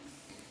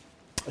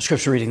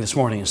Scripture reading this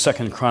morning is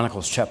 2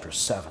 Chronicles chapter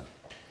 7.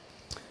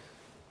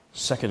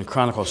 2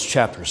 Chronicles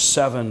chapter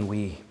 7,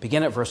 we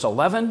begin at verse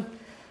 11,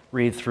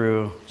 read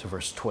through to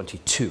verse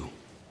 22.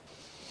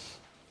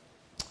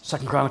 2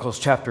 Chronicles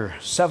chapter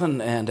 7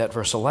 and at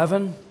verse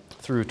 11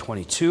 through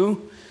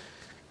 22.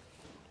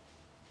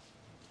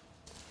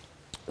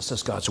 This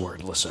is God's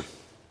word. Listen.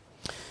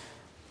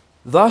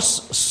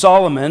 Thus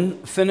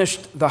Solomon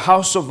finished the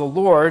house of the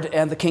Lord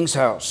and the king's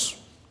house.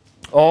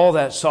 All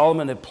that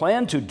Solomon had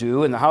planned to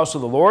do in the house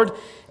of the Lord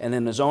and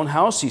in his own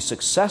house, he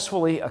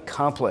successfully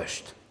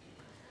accomplished.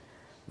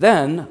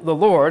 Then the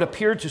Lord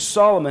appeared to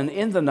Solomon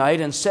in the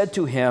night and said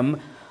to him,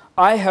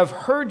 I have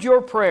heard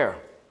your prayer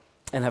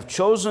and have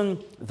chosen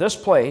this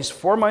place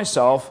for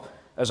myself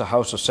as a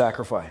house of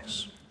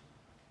sacrifice.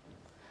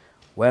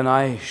 When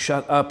I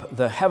shut up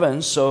the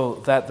heavens so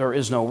that there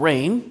is no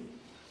rain,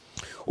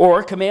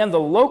 or command the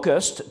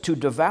locust to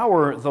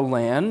devour the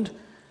land,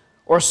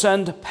 or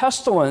send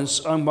pestilence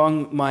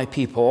among my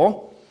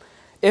people,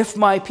 if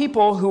my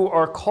people who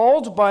are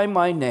called by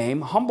my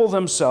name humble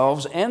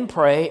themselves and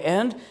pray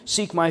and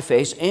seek my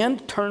face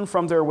and turn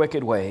from their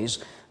wicked ways,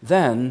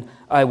 then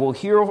I will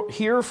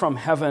hear from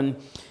heaven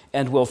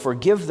and will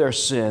forgive their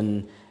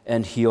sin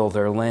and heal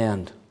their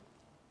land.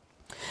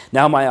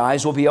 Now my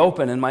eyes will be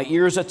open and my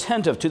ears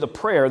attentive to the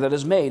prayer that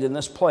is made in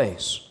this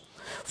place.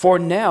 For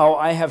now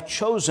I have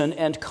chosen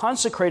and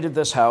consecrated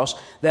this house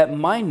that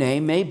my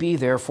name may be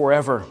there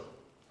forever.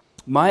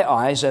 My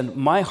eyes and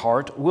my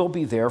heart will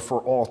be there for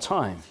all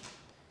time.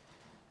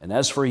 And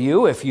as for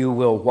you, if you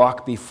will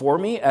walk before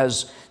me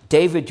as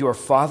David your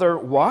father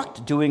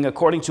walked, doing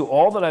according to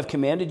all that I've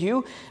commanded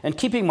you, and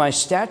keeping my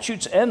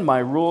statutes and my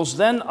rules,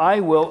 then I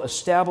will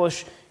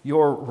establish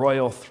your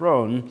royal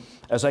throne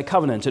as I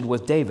covenanted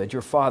with David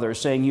your father,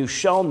 saying, you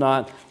shall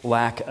not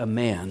lack a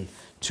man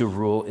to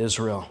rule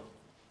Israel.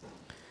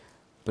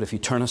 But if you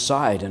turn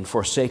aside and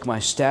forsake my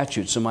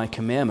statutes and my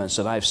commandments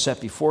that I have set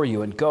before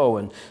you, and go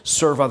and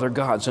serve other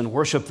gods and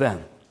worship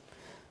them,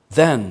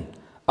 then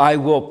I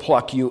will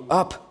pluck you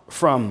up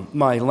from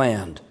my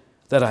land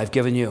that I've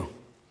given you.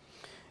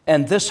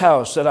 And this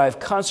house that I've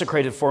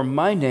consecrated for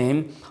my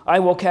name, I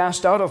will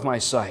cast out of my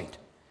sight.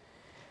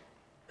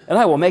 And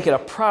I will make it a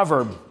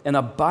proverb and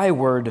a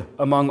byword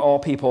among all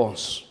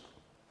peoples.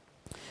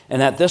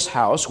 And at this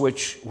house,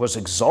 which was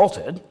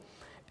exalted,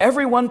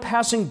 everyone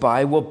passing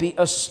by will be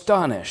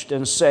astonished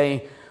and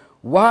say,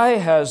 why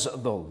has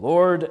the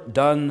Lord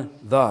done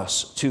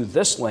thus to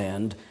this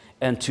land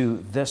and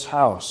to this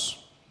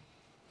house?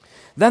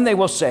 Then they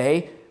will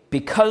say,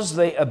 because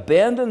they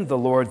abandoned the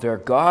Lord their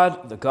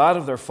God, the God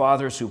of their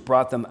fathers who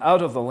brought them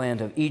out of the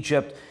land of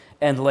Egypt,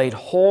 and laid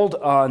hold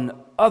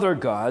on other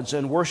gods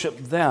and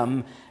worshiped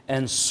them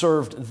and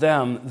served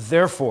them.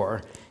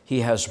 Therefore,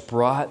 he has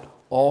brought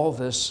all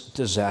this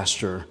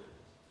disaster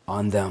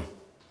on them.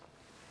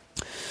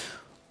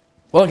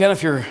 Well, again,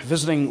 if you're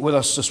visiting with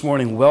us this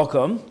morning,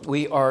 welcome.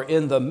 We are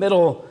in the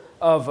middle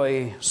of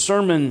a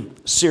sermon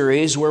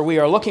series where we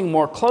are looking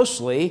more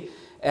closely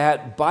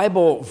at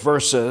Bible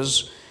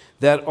verses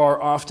that are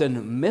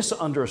often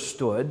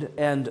misunderstood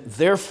and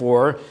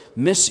therefore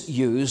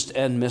misused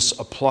and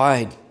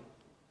misapplied.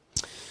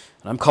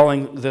 And I'm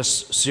calling this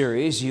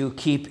series, You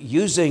Keep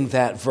Using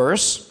That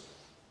Verse.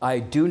 I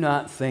do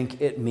not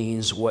think it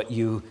means what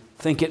you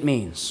think it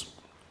means.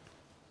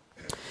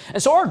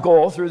 And so our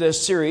goal through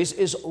this series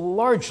is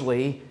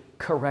largely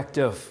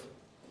corrective.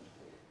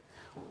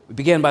 We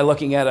begin by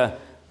looking at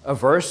a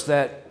verse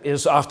that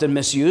is often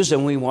misused,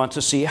 and we want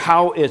to see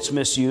how it's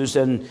misused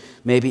and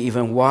maybe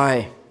even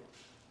why.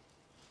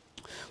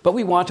 But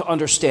we want to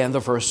understand the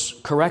verse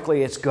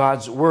correctly. It's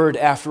God's word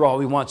after all.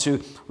 We want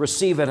to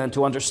receive it and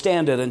to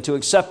understand it and to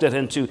accept it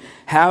and to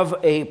have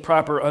a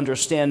proper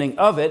understanding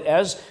of it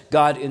as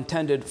God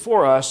intended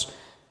for us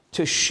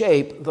to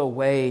shape the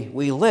way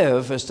we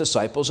live as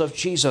disciples of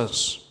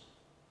Jesus.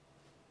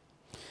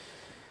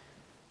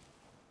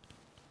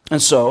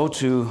 And so,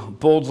 to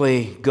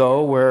boldly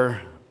go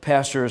where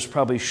pastors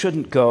probably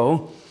shouldn't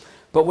go,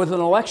 but with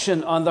an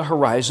election on the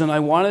horizon, I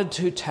wanted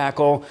to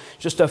tackle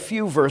just a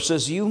few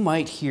verses you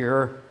might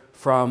hear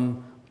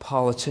from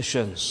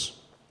politicians.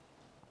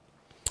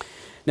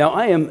 Now,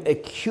 I am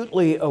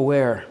acutely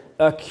aware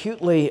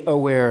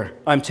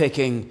I'm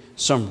taking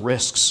some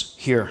risks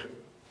here.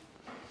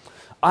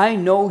 I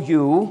know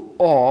you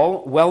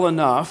all well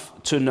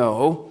enough to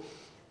know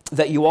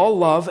that you all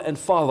love and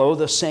follow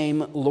the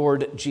same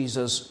Lord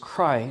Jesus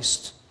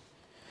Christ,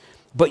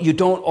 but you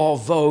don't all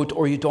vote,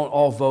 or you don't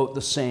all vote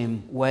the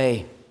same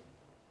way.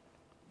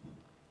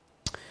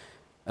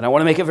 And I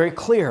want to make it very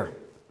clear.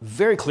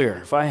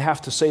 If I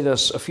have to say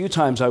this a few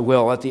times, I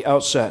will at the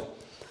outset,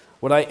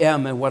 what I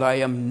am and what I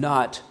am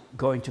not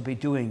going to be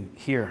doing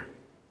here.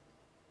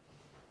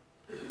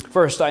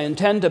 First, I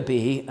intend to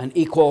be an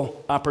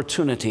equal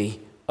opportunity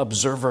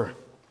observer.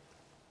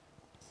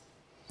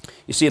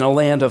 You see, in a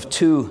land of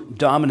two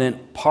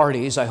dominant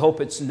parties, I hope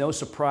it's no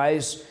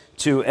surprise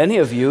to any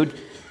of you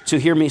to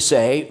hear me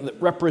say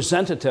that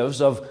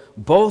representatives of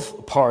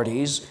both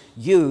parties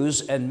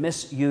use and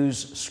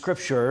misuse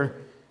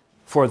Scripture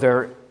for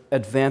their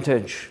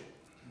advantage.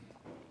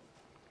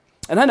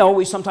 And I know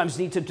we sometimes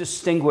need to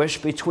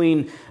distinguish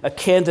between a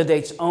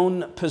candidate's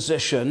own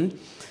position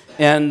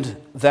and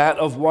that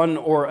of one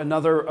or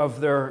another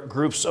of their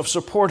groups of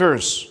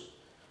supporters,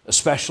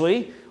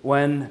 especially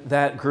when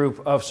that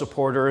group of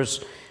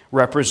supporters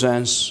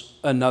represents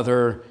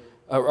another,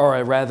 or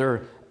a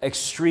rather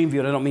extreme view.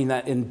 And I don't mean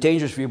that in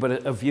dangerous view,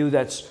 but a view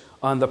that's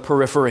on the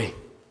periphery.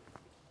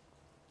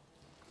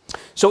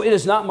 So it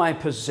is not my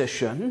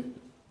position,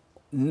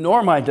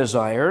 nor my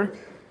desire,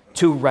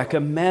 to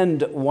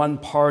recommend one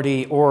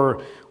party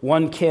or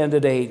one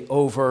candidate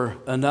over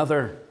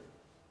another,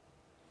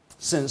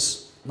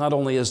 since not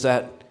only is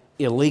that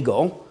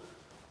illegal,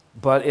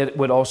 but it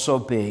would also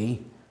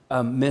be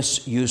a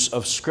misuse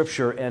of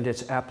Scripture and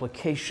its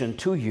application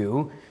to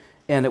you,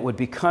 and it would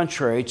be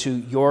contrary to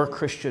your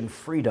Christian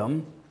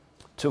freedom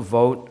to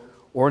vote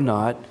or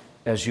not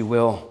as you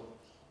will.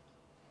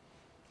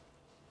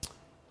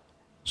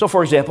 So,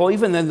 for example,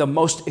 even in the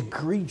most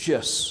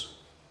egregious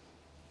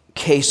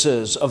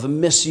cases of the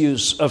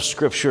misuse of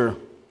Scripture,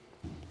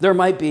 there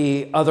might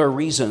be other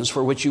reasons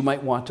for which you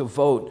might want to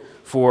vote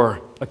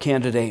for a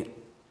candidate.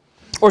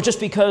 Or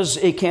just because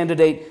a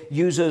candidate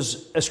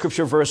uses a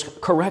Scripture verse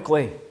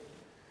correctly,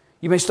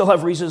 you may still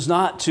have reasons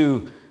not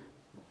to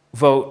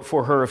vote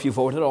for her if you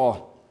vote at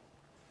all.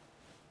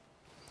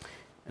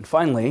 And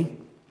finally,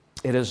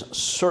 it is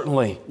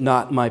certainly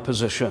not my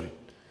position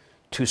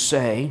to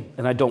say,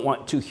 and I don't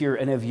want to hear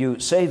any of you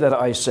say that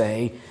I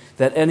say,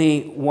 that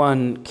any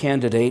one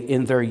candidate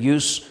in their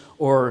use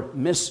or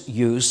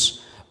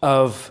misuse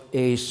of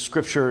a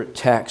Scripture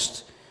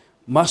text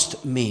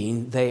must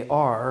mean they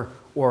are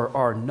or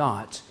are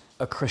not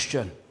a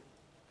Christian.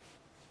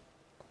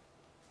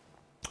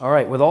 All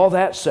right, with all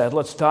that said,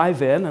 let's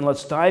dive in, and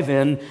let's dive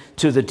in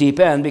to the deep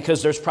end,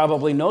 because there's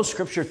probably no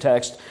Scripture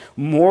text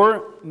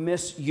more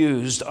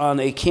misused on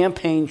a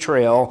campaign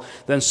trail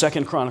than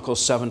 2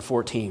 Chronicles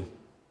 7:14.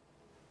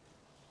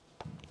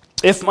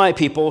 If my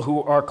people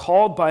who are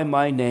called by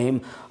my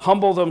name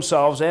humble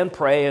themselves and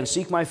pray and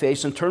seek my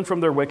face and turn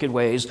from their wicked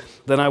ways,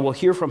 then I will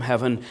hear from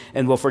heaven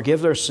and will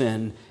forgive their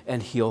sin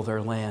and heal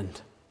their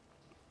land.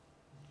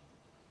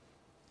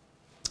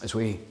 As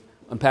we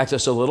unpack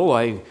this a little,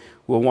 I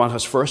will want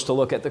us first to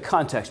look at the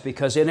context,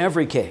 because in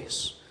every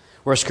case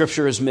where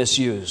Scripture is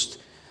misused,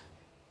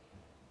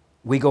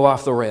 we go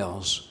off the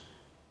rails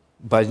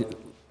by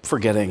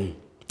forgetting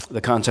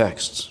the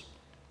contexts.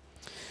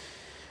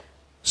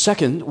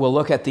 Second, we'll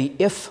look at the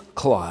if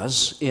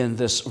clause in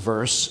this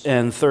verse,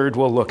 and third,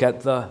 we'll look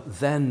at the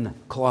then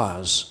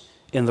clause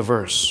in the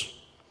verse.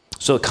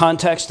 So the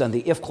context and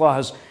the if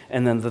clause,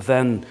 and then the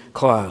then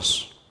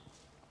clause.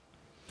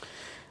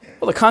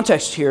 Well, the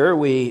context here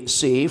we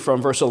see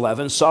from verse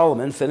 11,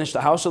 Solomon finished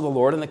the house of the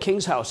Lord and the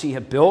king's house. He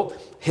had built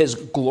his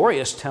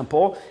glorious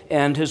temple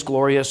and his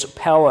glorious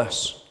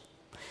palace.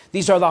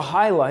 These are the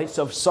highlights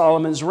of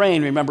Solomon's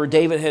reign. Remember,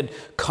 David had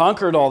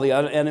conquered all the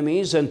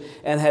enemies and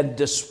had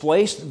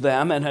displaced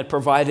them and had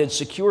provided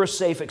secure,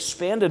 safe,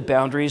 expanded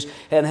boundaries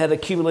and had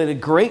accumulated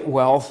great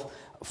wealth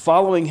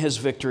following his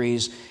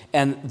victories.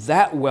 And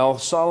that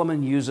wealth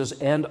Solomon uses,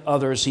 and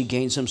others he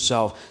gains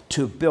himself,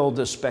 to build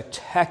this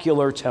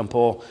spectacular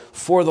temple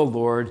for the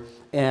Lord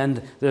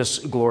and this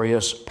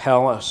glorious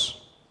palace.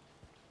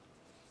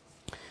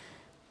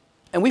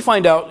 And we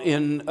find out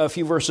in a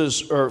few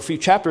verses or a few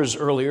chapters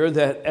earlier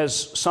that as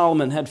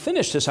Solomon had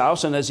finished his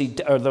house and as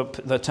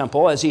the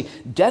temple, as he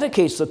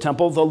dedicates the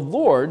temple, the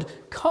Lord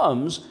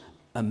comes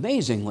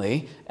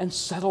amazingly and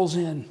settles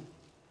in.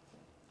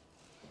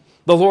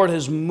 The Lord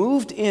has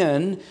moved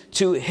in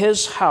to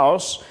his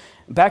house.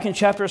 Back in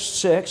chapter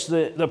 6,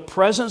 the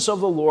presence of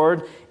the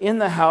Lord in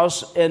the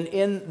house, and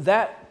in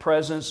that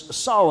presence,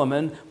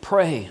 Solomon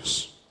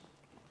prays.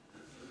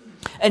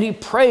 And he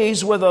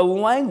prays with a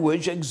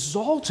language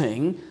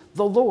exalting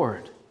the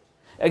Lord,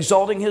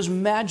 exalting his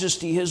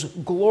majesty, his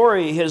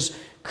glory, his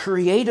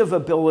creative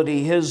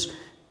ability, his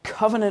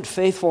covenant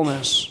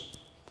faithfulness,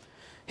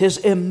 his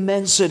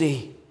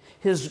immensity,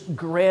 his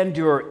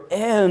grandeur,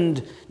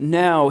 and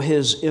now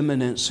his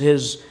imminence,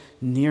 his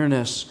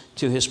nearness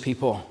to his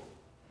people.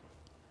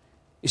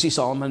 You see,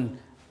 Solomon,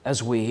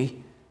 as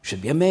we,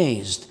 should be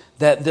amazed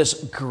that this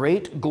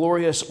great,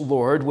 glorious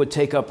Lord would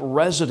take up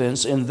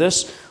residence in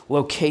this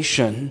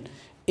location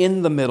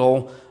in the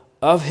middle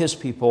of his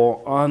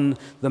people on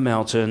the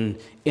mountain,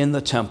 in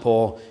the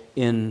temple,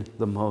 in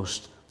the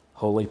most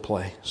holy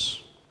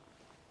place.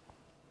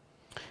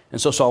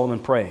 And so Solomon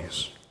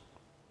prays.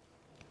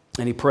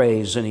 And he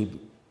prays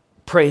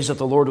that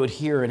the Lord would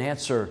hear and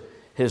answer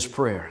his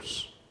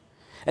prayers.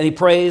 And he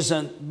prays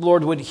and the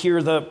Lord would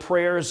hear the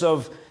prayers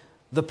of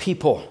the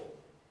people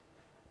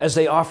as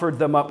they offered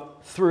them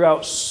up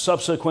throughout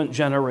subsequent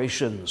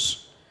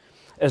generations,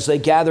 as they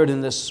gathered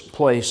in this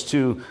place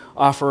to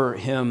offer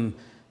him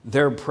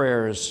their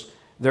prayers,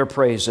 their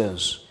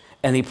praises.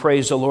 And he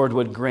prays the Lord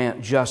would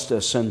grant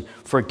justice and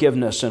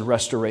forgiveness and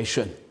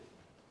restoration.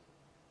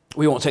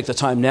 We won't take the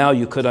time now,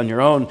 you could on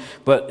your own,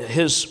 but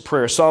his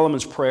prayer,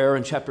 Solomon's prayer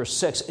in chapter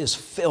 6, is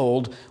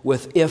filled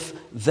with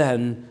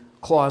if-then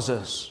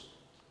clauses.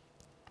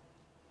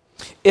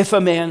 If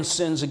a man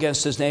sins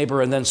against his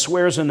neighbor and then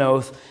swears an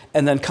oath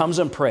and then comes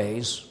and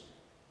prays,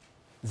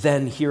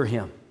 then hear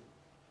him.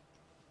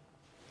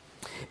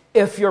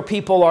 If your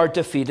people are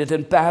defeated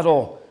in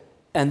battle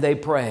and they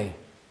pray,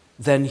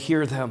 then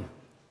hear them.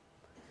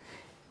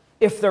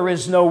 If there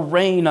is no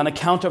rain on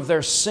account of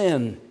their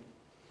sin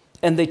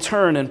and they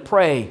turn and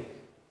pray,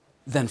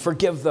 then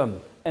forgive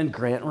them and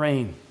grant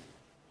rain.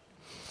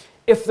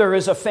 If there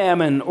is a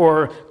famine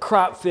or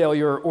crop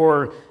failure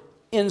or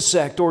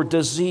insect or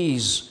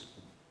disease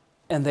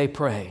and they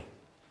pray,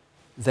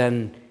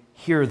 then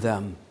hear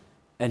them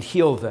and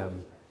heal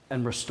them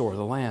and restore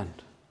the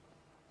land.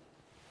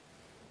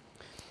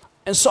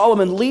 And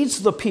Solomon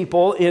leads the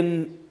people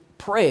in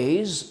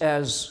praise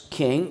as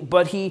king,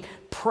 but he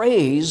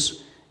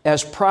prays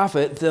as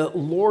prophet the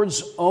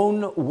Lord's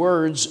own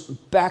words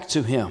back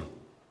to him.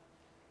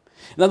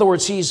 In other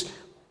words, his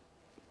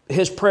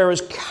prayer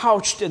is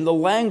couched in the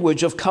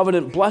language of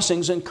covenant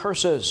blessings and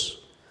curses.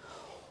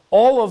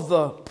 All of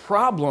the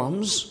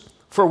problems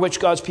for which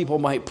God's people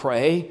might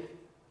pray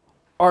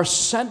are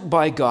sent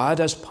by God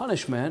as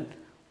punishment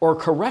or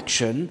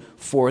correction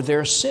for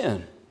their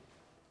sin.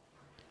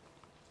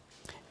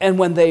 And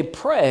when they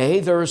pray,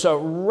 there's a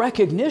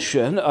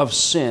recognition of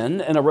sin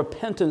and a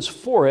repentance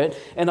for it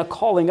and a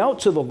calling out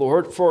to the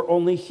Lord, for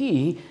only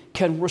He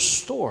can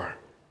restore.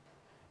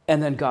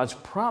 And then God's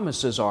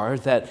promises are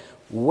that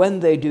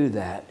when they do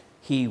that,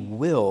 He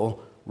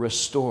will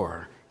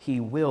restore. He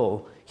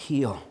will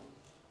heal.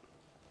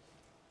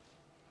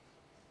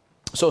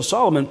 So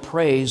Solomon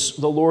prays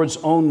the Lord's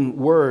own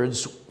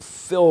words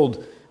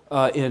filled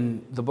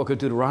in the book of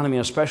Deuteronomy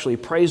especially,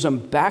 prays them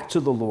back to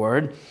the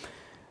Lord.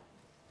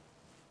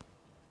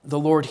 The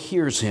Lord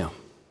hears him.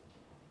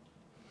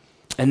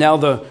 And now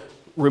the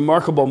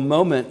remarkable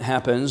moment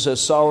happens as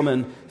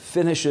Solomon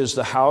finishes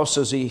the house.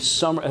 As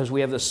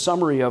we have the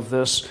summary of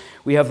this,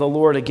 we have the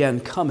Lord again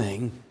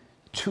coming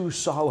to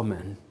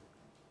Solomon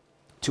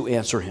to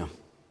answer him.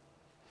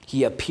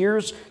 He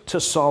appears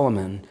to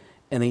Solomon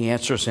and he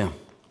answers him.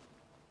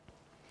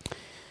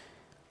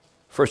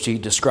 First, he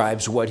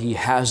describes what he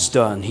has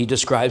done. He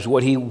describes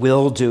what he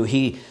will do.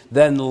 He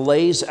then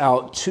lays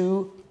out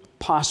two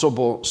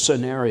possible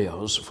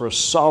scenarios for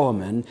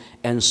Solomon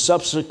and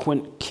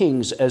subsequent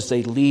kings as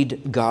they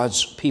lead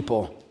God's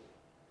people.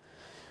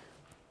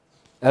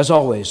 As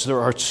always,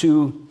 there are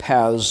two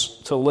paths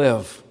to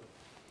live.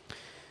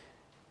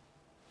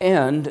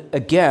 And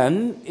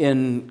again,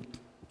 in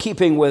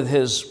keeping with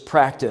his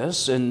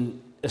practice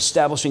and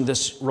establishing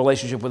this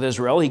relationship with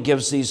Israel, he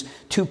gives these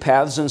two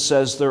paths and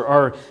says there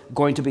are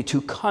going to be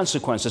two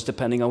consequences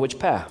depending on which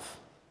path.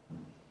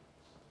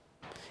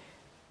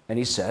 And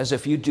he says,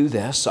 if you do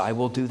this, I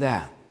will do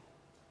that.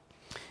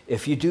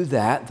 If you do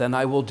that, then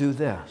I will do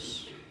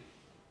this.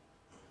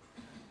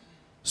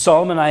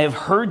 Solomon, I have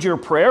heard your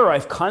prayer.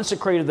 I've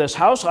consecrated this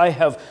house. I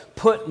have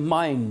put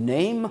my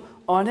name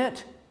on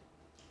it.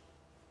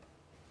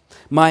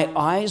 My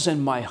eyes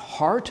and my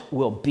heart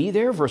will be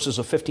there, verses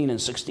of 15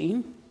 and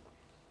 16.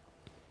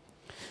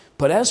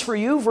 But as for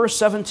you, verse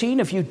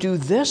 17, if you do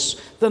this,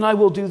 then I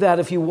will do that.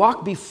 If you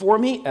walk before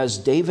me as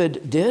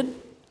David did,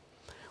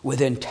 with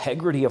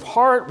integrity of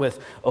heart,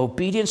 with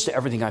obedience to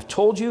everything I've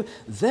told you,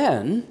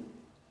 then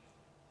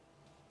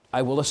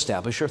I will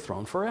establish your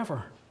throne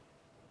forever.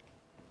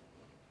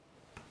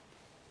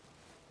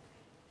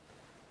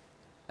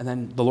 And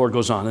then the Lord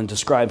goes on and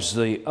describes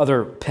the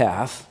other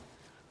path,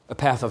 a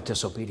path of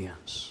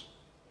disobedience.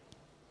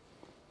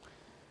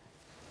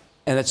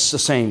 And it's the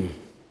same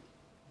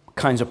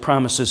kinds of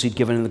promises he'd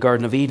given in the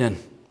Garden of Eden.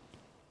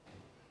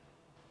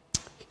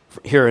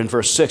 Here in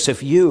verse 6,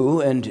 if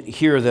you, and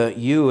here the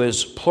you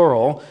is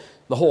plural,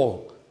 the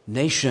whole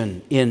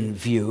nation in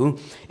view,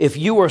 if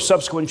you or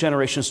subsequent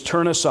generations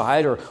turn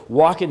aside or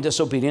walk in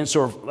disobedience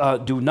or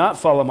do not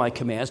follow my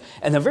commands,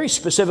 and then very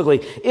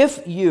specifically,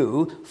 if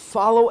you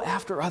follow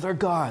after other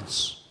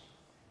gods,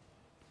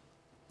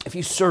 if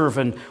you serve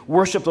and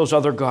worship those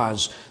other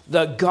gods,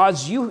 the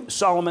gods you,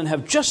 Solomon,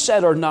 have just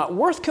said are not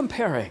worth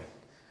comparing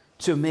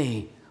to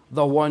me,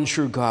 the one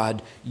true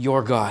God,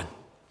 your God.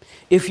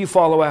 If you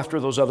follow after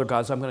those other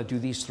gods, I'm going to do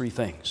these three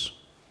things.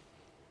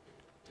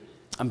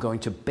 I'm going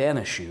to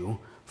banish you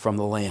from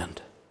the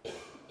land.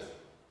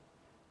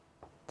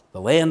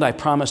 The land I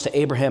promised to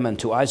Abraham and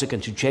to Isaac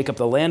and to Jacob,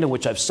 the land in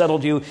which I've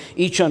settled you,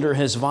 each under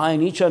his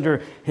vine, each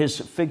under his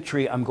fig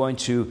tree, I'm going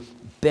to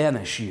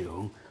banish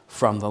you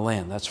from the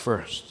land. That's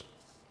first.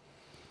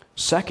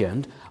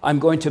 Second, I'm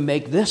going to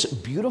make this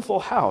beautiful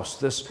house,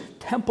 this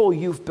temple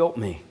you've built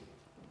me,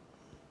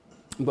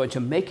 I'm going to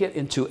make it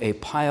into a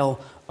pile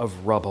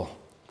of rubble,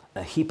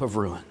 a heap of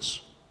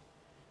ruins.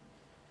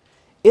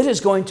 It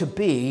is going to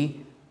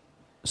be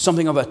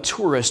something of a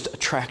tourist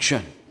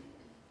attraction.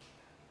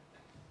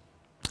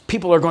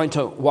 People are going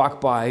to walk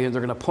by and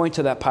they're going to point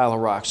to that pile of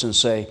rocks and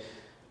say,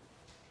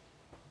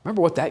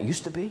 remember what that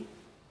used to be?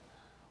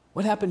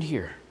 What happened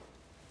here?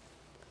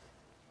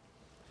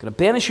 I'm going to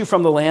banish you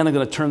from the land. I'm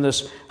going to turn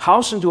this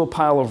house into a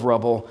pile of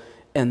rubble.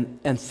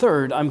 And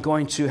third, I'm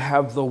going to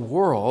have the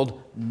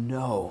world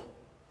know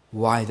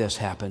why this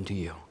happened to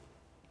you.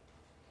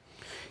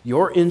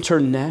 Your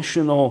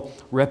international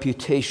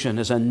reputation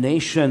as a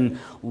nation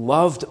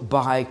loved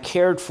by,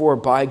 cared for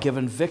by,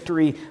 given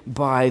victory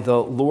by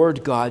the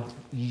Lord God,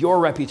 your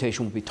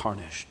reputation will be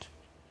tarnished.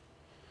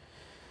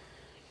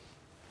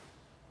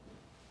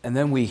 And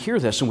then we hear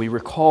this and we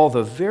recall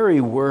the very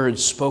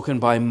words spoken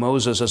by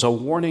Moses as a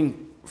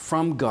warning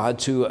from God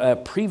to a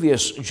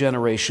previous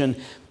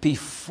generation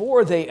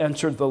before they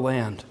entered the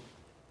land.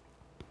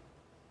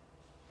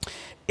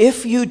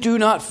 If you do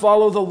not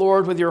follow the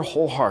Lord with your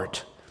whole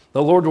heart,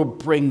 the Lord will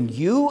bring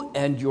you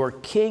and your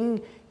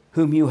king,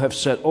 whom you have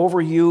set over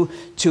you,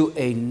 to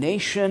a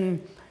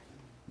nation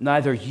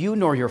neither you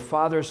nor your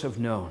fathers have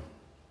known.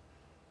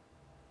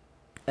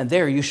 And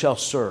there you shall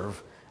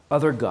serve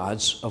other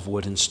gods of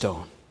wood and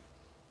stone.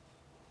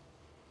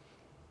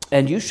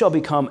 And you shall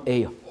become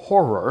a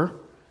horror,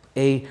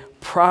 a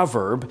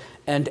proverb,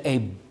 and a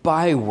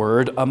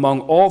byword among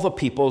all the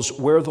peoples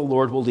where the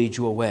Lord will lead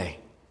you away.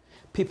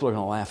 People are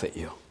going to laugh at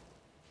you.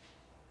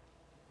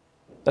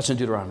 That's in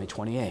Deuteronomy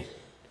 28.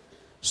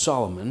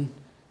 Solomon,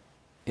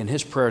 in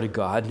his prayer to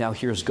God, now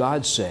hears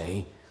God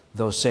say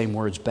those same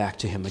words back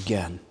to him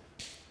again.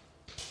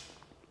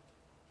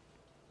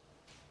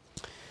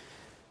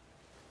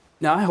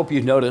 Now, I hope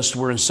you noticed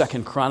we're in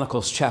 2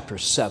 Chronicles chapter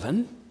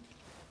 7.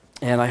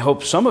 And I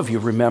hope some of you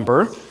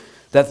remember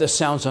that this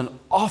sounds an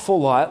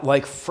awful lot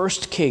like 1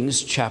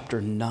 Kings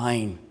chapter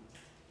 9.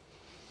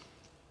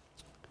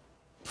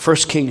 1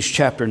 Kings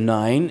chapter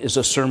 9 is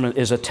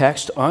a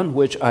text on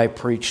which I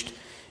preached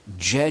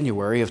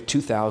January of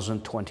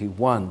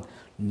 2021,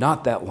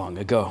 not that long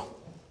ago.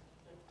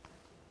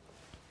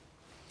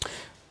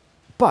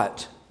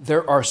 But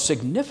there are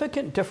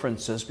significant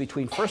differences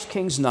between 1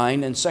 Kings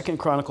 9 and 2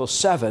 Chronicles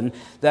 7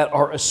 that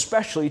are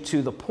especially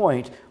to the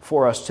point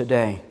for us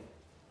today.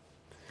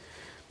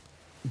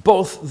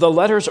 Both the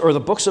letters or the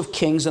books of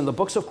Kings and the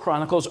books of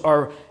Chronicles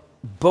are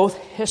both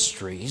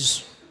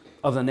histories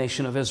of the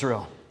nation of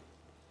Israel.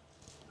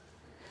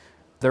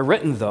 They're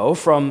written, though,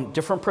 from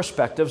different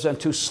perspectives and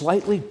to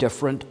slightly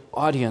different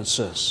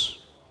audiences.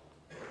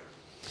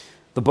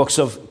 The books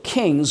of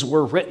Kings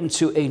were written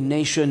to a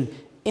nation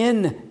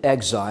in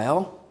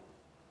exile,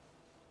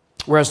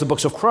 whereas the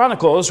books of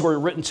Chronicles were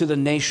written to the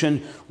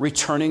nation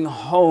returning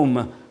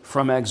home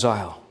from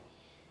exile.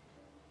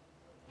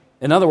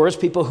 In other words,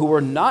 people who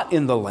were not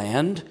in the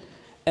land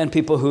and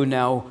people who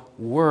now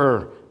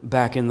were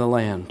back in the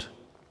land.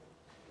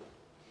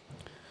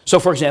 So,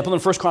 for example, in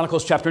 1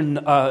 Chronicles chapter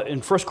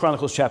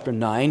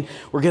 9,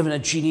 we're given a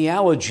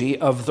genealogy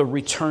of the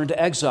returned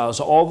exiles,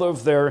 all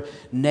of their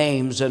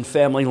names and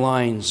family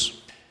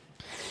lines.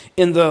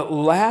 In the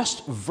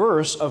last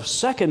verse of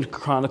 2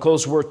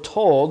 Chronicles, we're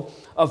told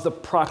of the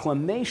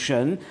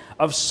proclamation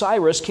of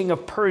Cyrus, king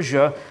of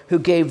Persia, who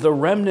gave the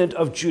remnant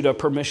of Judah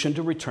permission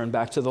to return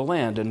back to the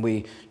land. And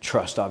we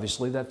trust,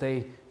 obviously, that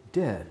they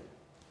did.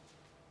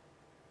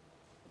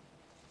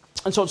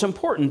 And so it's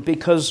important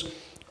because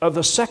of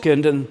the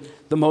second and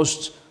the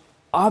most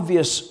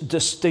obvious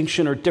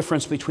distinction or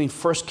difference between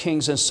 1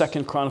 Kings and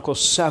 2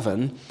 Chronicles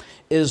 7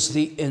 is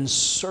the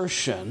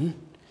insertion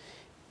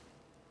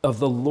of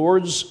the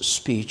Lord's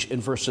speech in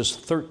verses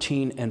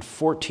 13 and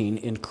 14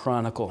 in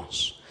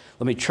Chronicles.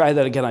 Let me try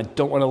that again. I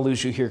don't want to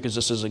lose you here because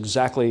this is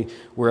exactly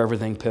where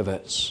everything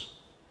pivots.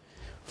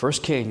 1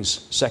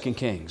 Kings, 2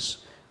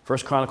 Kings, 1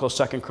 Chronicles,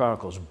 2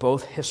 Chronicles,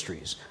 both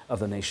histories of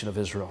the nation of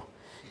Israel.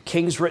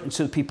 Kings written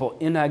to the people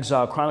in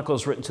exile,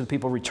 Chronicles written to the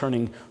people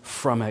returning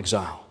from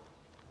exile.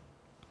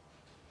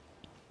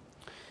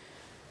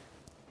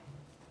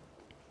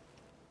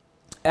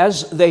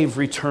 As they've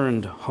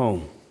returned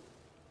home,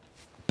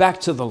 back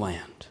to the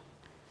land,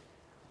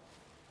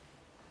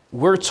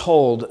 we're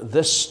told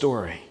this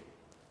story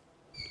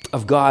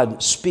of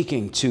God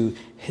speaking to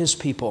his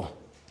people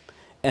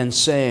and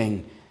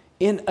saying,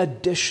 in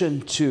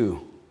addition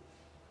to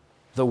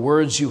the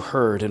words you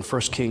heard in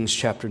 1 Kings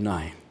chapter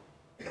 9,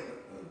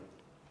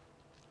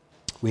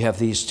 we have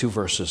these two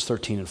verses,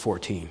 13 and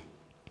 14.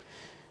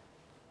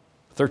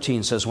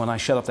 13 says, when I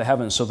shut up the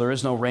heavens so there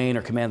is no rain,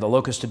 or command the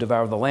locusts to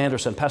devour the land, or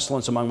send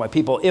pestilence among my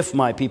people, if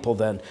my people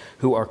then,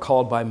 who are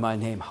called by my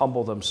name,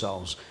 humble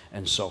themselves,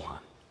 and so on.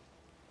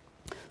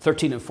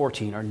 13 and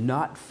 14 are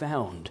not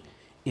found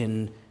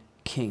in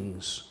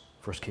Kings,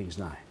 1 Kings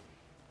 9.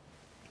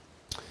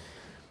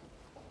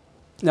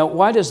 Now,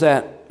 why does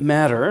that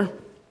matter?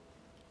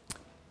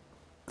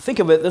 Think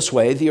of it this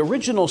way. The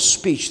original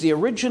speech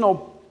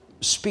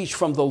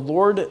from the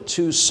Lord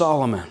to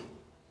Solomon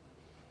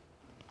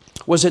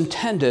was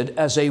intended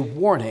as a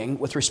warning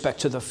with respect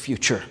to the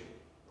future.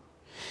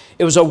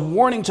 It was a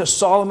warning to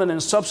Solomon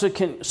and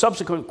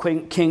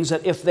subsequent kings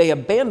that if they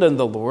abandoned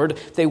the Lord,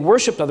 they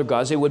worshiped other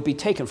gods, they would be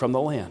taken from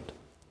the land.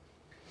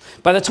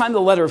 By the time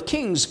the letter of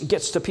Kings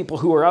gets to people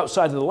who are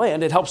outside of the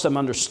land, it helps them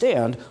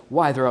understand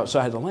why they're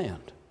outside of the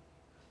land.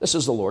 This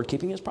is the Lord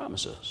keeping his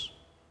promises.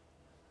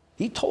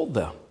 He told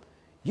them,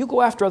 you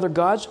go after other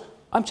gods,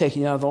 I'm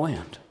taking you out of the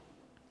land.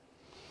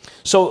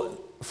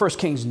 So 1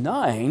 Kings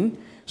 9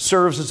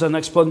 serves as an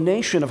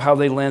explanation of how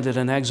they landed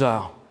in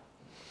exile.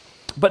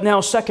 But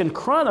now 2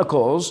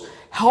 Chronicles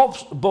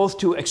helps both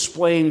to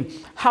explain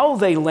how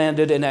they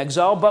landed in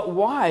exile, but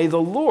why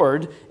the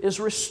Lord is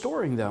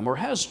restoring them or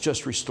has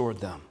just restored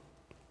them.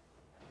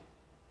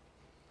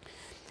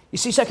 You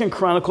see, 2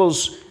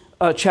 Chronicles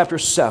chapter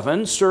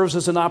 7 serves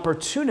as an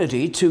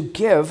opportunity to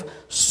give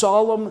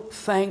solemn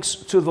thanks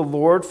to the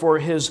Lord for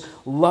his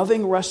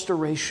loving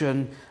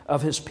restoration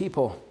of his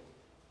people.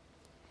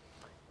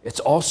 It's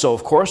also,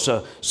 of course,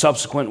 a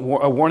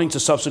warning to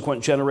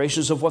subsequent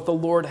generations of what the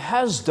Lord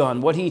has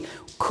done, what he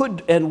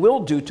could and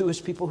will do to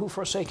his people who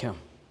forsake him.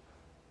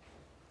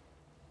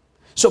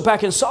 So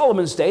back in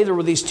Solomon's day, there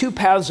were these two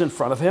paths in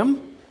front of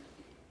him.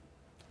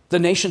 The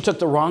nation took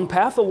the wrong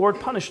path, the Lord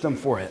punished them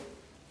for it.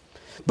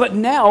 But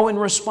now, in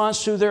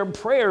response to their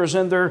prayers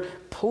and their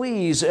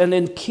pleas, and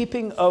in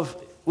keeping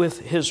with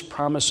his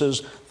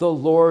promises, the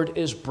Lord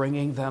is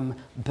bringing them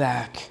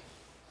back.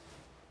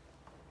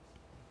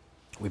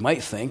 We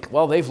might think,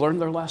 well, they've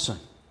learned their lesson.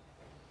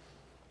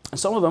 And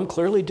some of them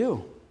clearly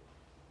do.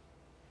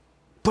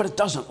 But it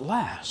doesn't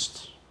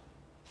last.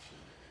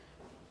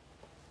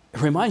 It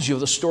reminds you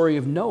of the story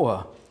of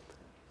Noah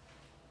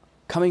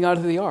coming out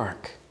of the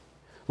ark.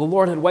 The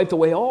Lord had wiped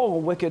away all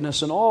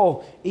wickedness and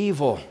all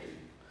evil.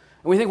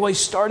 And we think, well, he's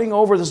starting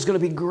over. This is going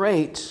to be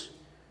great.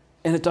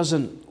 And it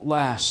doesn't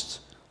last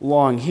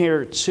long.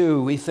 Here,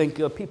 too, we think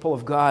the people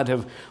of God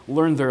have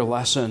learned their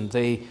lesson.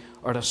 They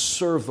are to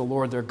serve the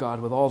Lord their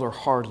God with all their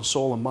heart and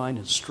soul and mind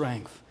and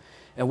strength.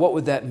 And what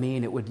would that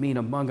mean? It would mean,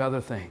 among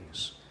other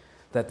things,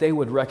 that they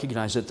would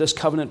recognize that this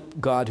covenant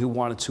God who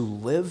wanted to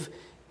live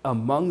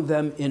among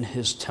them in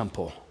his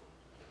temple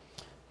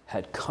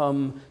had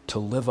come to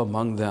live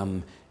among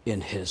them in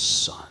his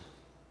Son.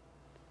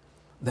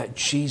 That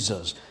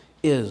Jesus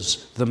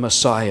is the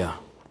Messiah.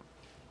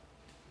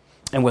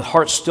 And with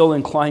hearts still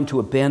inclined to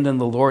abandon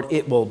the Lord,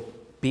 it will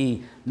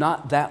be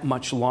not that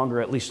much longer,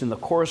 at least in the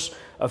course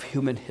of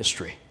human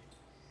history,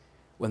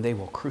 when they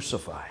will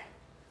crucify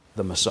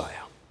the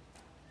Messiah.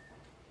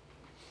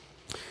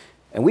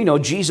 And we know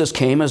Jesus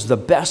came as the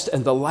best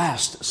and the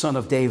last Son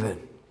of David,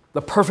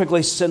 the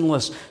perfectly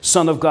sinless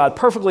Son of God,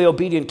 perfectly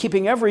obedient,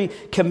 keeping every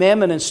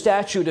commandment and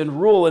statute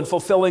and rule and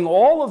fulfilling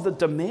all of the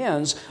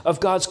demands of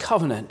God's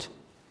covenant,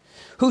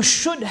 who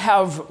should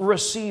have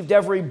received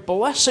every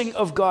blessing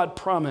of God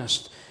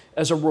promised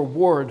as a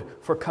reward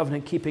for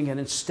covenant keeping, and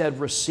instead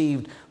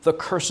received the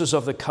curses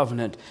of the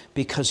covenant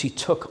because he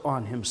took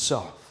on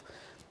himself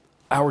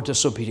our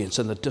disobedience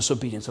and the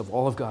disobedience of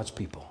all of God's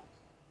people.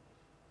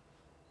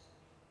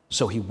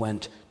 So he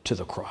went to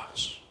the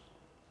cross.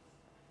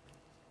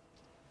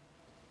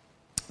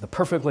 The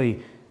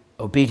perfectly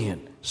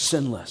obedient,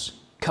 sinless,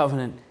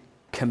 covenant,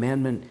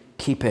 commandment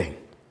keeping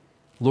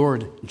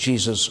Lord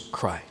Jesus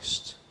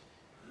Christ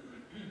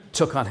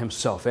took on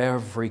himself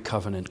every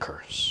covenant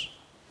curse,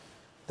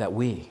 that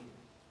we,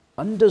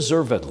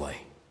 undeservedly,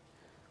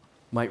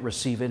 might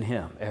receive in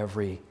him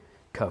every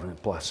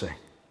covenant blessing.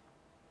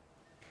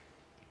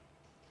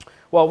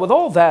 Well, with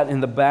all that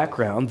in the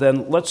background,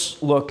 then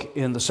let's look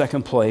in the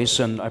second place,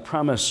 and I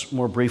promise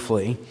more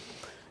briefly,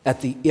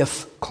 at the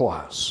if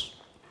clause.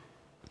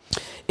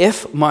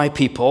 If my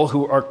people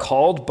who are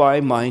called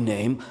by my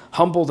name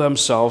humble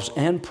themselves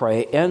and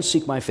pray and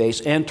seek my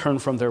face and turn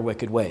from their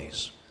wicked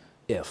ways.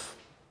 If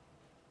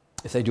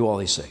they do all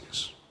these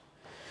things.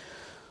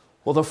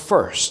 Well, the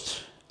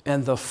first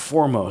and the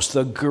foremost,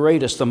 the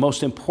greatest, the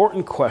most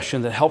important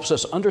question that helps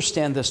us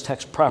understand this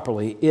text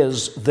properly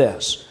is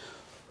this: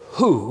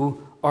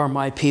 who are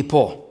my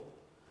people?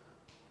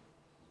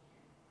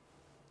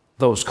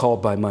 Those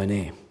called by my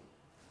name.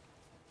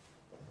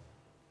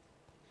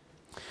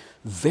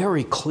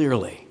 Very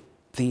clearly,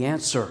 the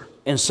answer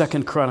in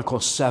 2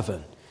 Chronicles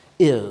 7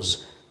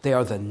 is they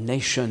are the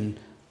nation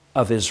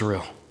of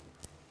Israel.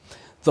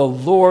 The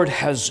Lord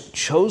has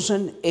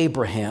chosen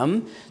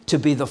Abraham to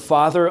be the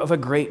father of a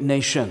great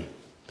nation.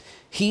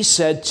 He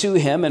said to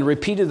him, and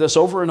repeated this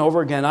over and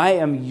over again, I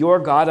am your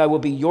God, I will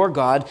be your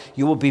God,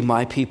 you will be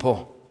my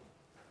people.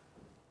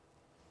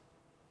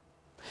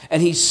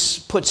 And he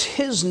puts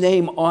his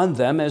name on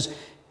them as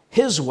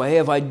his way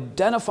of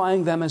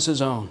identifying them as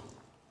his own.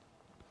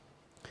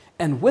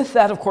 And with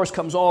that, of course,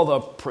 comes all the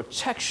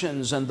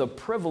protections and the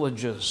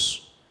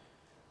privileges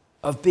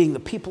of being the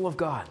people of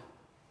God.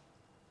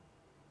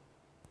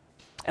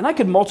 And I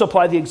could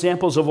multiply the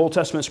examples of Old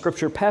Testament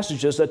scripture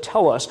passages that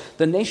tell us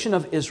the nation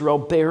of Israel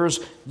bears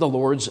the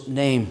Lord's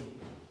name,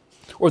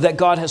 or that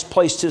God has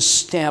placed his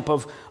stamp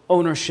of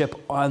ownership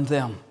on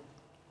them.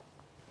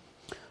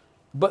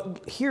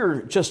 But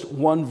hear just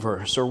one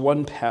verse or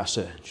one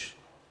passage,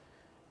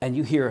 and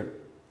you hear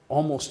it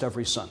almost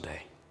every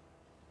Sunday,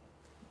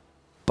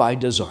 by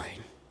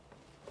design.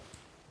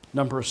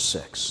 Number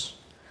 6,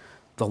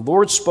 the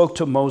Lord spoke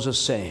to Moses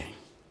saying,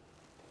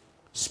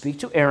 speak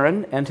to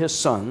Aaron and his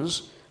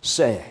sons,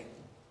 saying,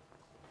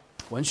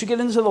 once you get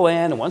into the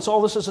land, and once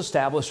all this is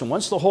established, and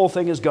once the whole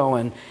thing is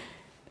going,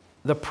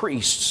 the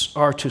priests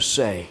are to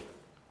say,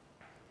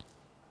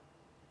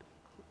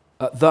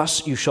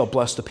 thus you shall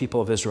bless the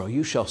people of Israel.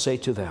 You shall say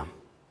to them,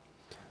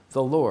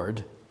 the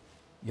Lord,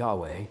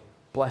 Yahweh,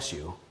 bless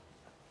you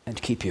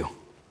and keep you.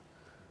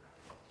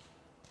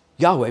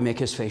 Yahweh make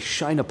his face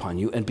shine upon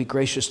you and be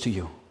gracious to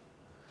you.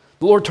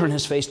 The Lord turn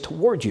his face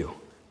toward you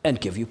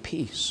and give you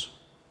peace.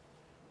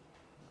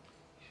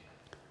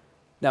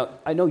 Now,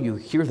 I know you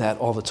hear that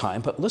all the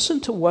time, but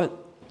listen to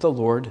what the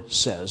Lord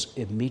says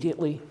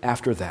immediately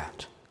after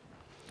that.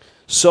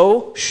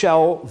 So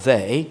shall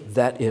they,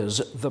 that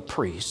is, the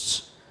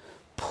priests,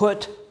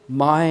 put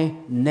my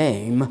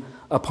name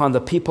upon the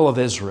people of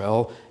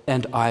Israel,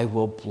 and I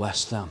will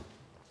bless them.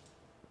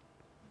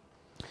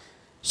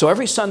 So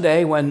every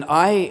Sunday when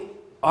I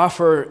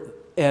offer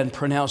and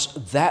pronounce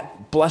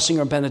that blessing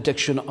or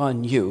benediction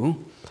on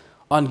you,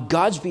 on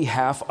God's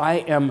behalf, I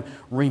am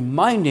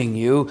reminding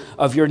you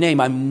of your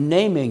name. I'm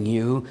naming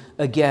you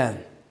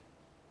again.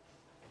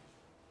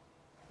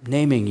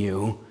 Naming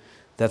you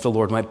that the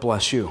Lord might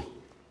bless you.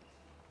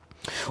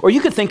 Or you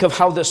could think of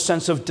how this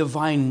sense of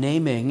divine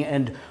naming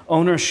and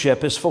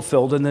ownership is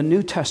fulfilled in the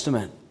New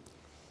Testament.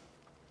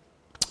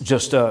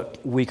 Just a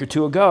week or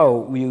two ago,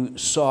 we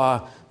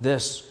saw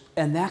this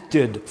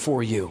enacted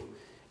for you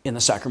in the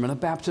sacrament of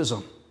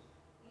baptism.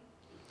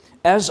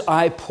 As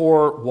I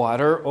pour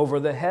water over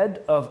the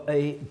head of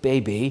a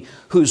baby,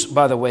 whose,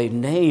 by the way,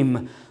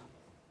 name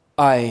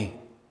I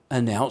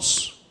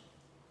announce,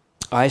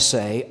 I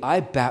say, I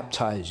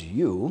baptize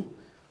you,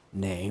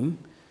 name,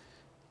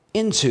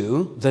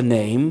 into the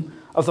name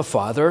of the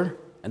Father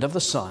and of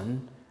the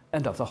Son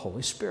and of the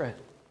Holy Spirit.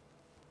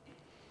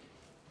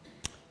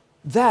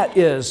 That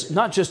is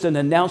not just an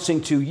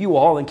announcing to you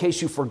all in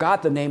case you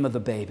forgot the name of the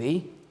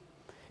baby.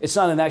 It's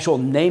not an actual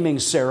naming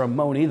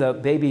ceremony. The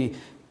baby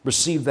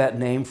received that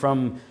name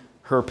from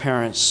her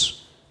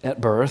parents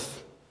at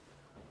birth.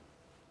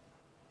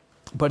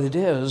 But it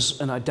is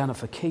an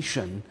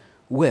identification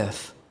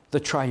with the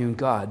triune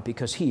God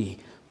because he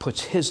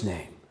puts his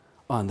name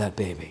on that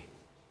baby.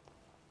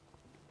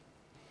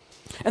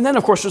 And then,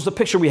 of course, there's the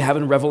picture we have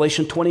in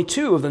Revelation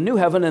 22 of the new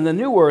heaven and the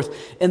new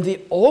earth and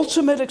the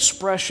ultimate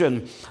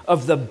expression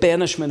of the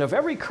banishment of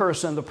every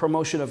curse and the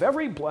promotion of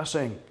every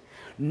blessing.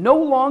 No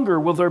longer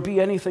will there be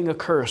anything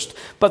accursed,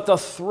 but the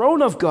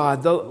throne of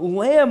God, the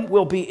Lamb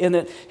will be in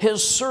it.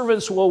 His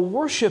servants will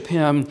worship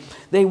him.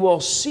 They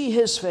will see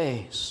his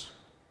face,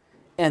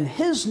 and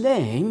his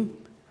name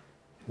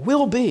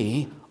will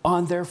be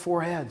on their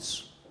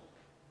foreheads.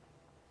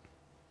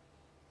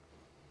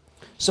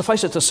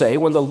 Suffice it to say,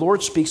 when the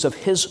Lord speaks of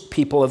his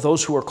people, of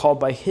those who are called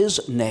by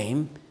his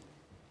name,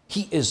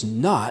 he is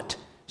not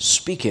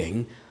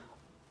speaking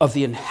of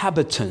the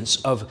inhabitants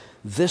of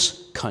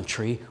this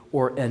country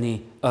or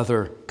any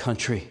other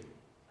country.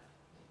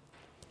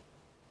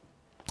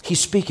 He's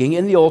speaking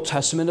in the Old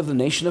Testament of the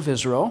nation of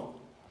Israel,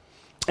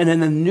 and in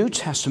the New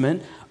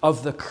Testament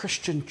of the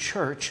Christian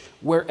church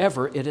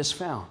wherever it is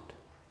found.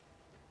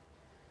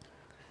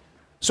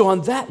 So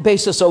on that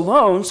basis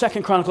alone,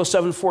 2 Chronicles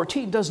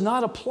 7:14 does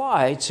not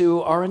apply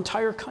to our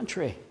entire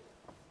country.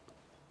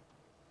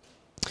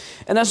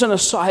 And as an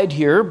aside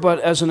here, but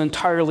as an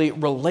entirely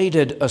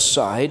related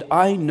aside,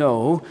 I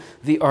know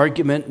the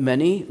argument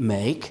many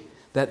make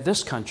that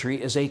this country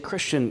is a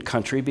Christian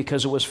country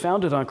because it was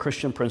founded on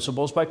Christian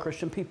principles by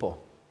Christian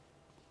people.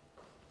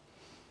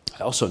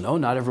 I also know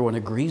not everyone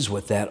agrees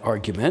with that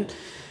argument.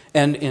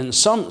 And in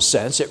some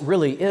sense, it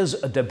really is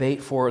a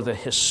debate for the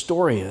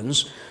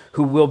historians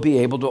who will be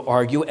able to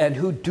argue and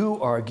who do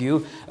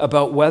argue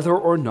about whether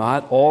or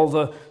not all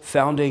the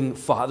founding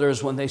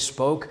fathers, when they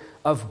spoke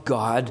of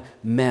God,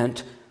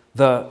 meant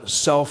the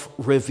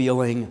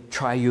self-revealing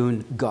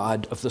triune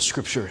God of the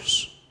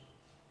Scriptures.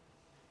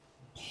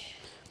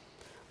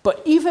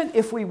 But even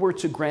if we were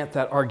to grant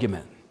that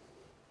argument,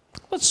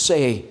 let's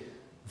say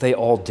they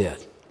all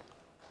did.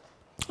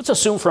 Let's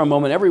assume for a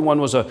moment everyone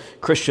was a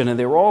Christian and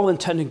they were all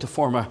intending to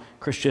form a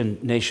Christian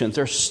nation.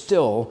 There's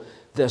still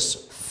this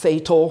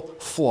fatal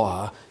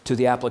flaw to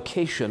the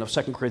application of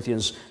 2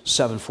 Corinthians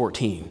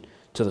 7:14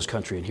 to this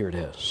country, and here it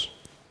is.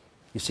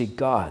 You see,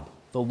 God,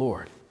 the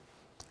Lord,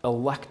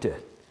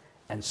 elected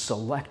and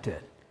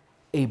selected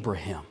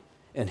Abraham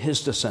and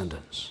his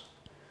descendants.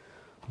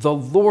 The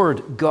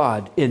Lord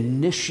God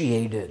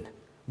initiated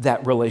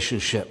that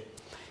relationship.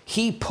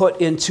 He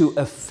put into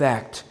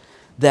effect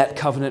that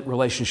covenant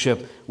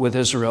relationship with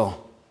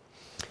Israel.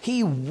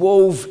 He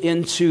wove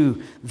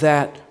into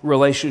that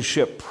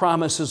relationship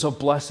promises of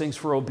blessings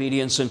for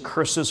obedience and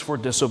curses for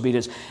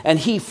disobedience. And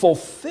he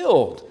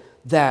fulfilled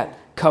that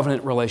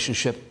covenant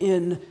relationship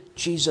in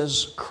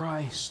Jesus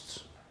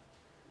Christ.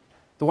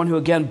 The one who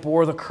again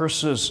bore the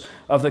curses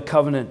of the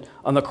covenant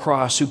on the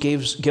cross, who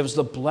gives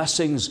the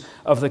blessings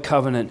of the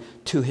covenant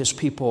to his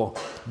people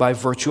by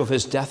virtue of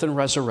his death and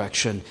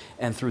resurrection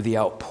and through the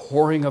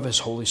outpouring of his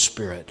Holy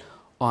Spirit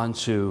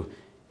onto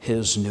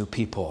his new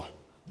people,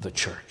 the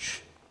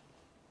church.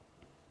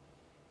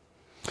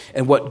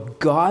 And what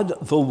God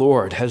the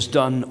Lord has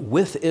done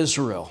with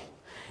Israel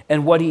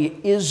and what he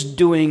is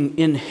doing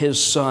in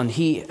his Son,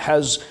 he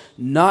has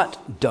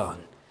not done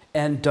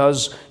and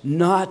does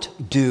not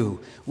do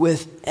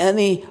with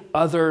any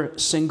other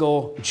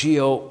single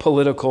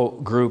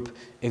geopolitical group,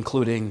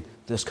 including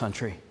this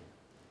country.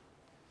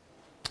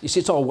 You see,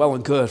 it's all well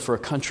and good for a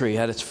country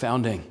at its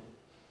founding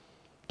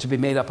to be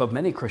made up of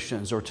many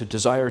Christians or to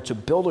desire to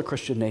build a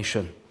Christian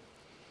nation.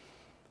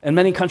 And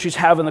many countries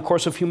have, in the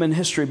course of human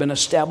history, been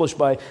established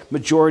by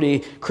majority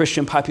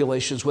Christian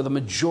populations with a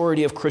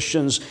majority of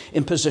Christians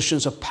in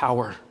positions of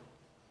power,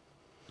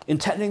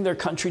 intending their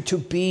country to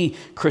be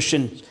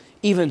Christian,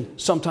 even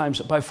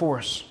sometimes by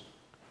force.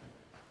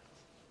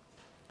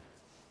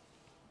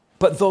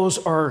 But those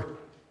are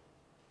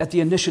at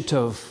the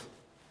initiative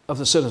of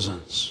the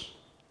citizens.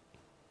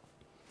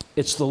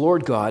 It's the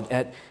Lord God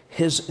at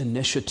his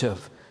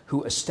initiative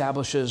who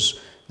establishes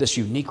this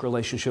unique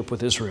relationship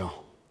with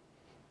Israel.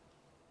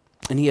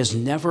 And he has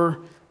never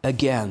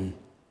again,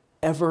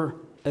 ever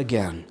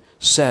again,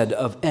 said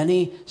of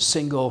any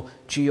single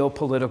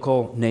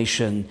geopolitical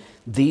nation,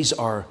 these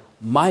are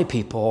my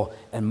people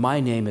and my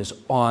name is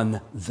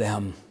on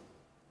them.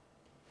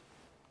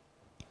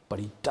 But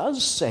he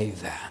does say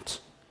that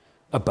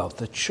about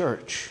the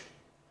church,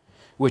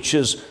 which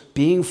is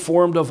being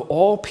formed of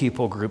all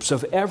people groups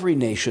of every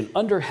nation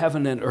under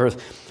heaven and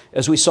earth,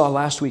 as we saw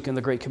last week in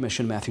the Great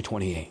Commission, Matthew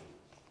 28.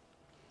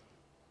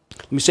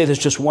 Let me say this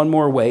just one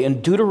more way.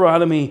 In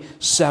Deuteronomy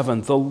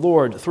 7, the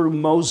Lord, through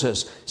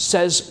Moses,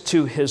 says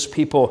to his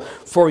people,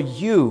 "For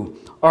you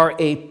are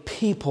a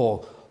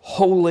people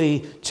holy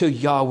to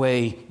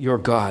Yahweh your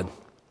God."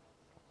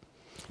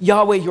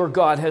 Yahweh your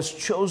God has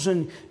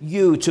chosen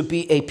you to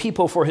be a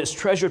people for his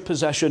treasured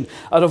possession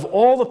out of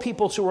all the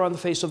peoples who are on the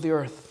face of the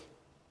earth.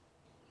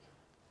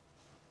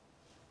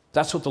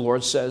 That's what the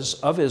Lord says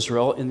of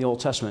Israel in the Old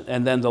Testament.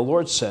 And then the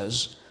Lord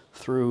says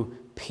through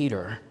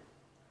Peter,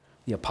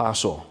 the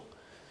apostle,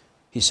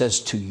 he says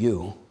to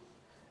you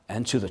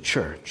and to the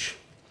church,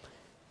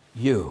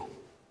 you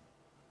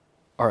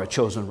are a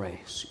chosen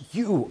race.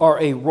 You are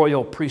a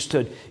royal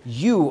priesthood.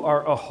 You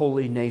are a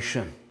holy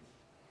nation.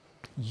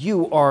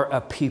 You are a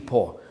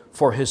people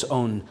for his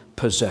own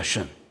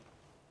possession,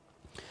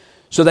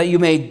 so that you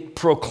may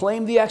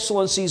proclaim the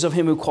excellencies of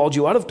him who called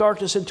you out of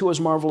darkness into his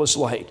marvelous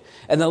light.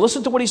 And then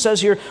listen to what he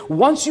says here.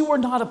 Once you were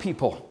not a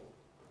people.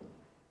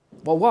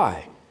 Well,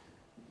 why?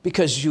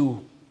 Because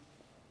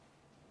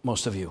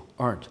most of you,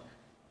 aren't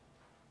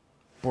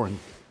born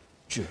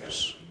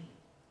Jews.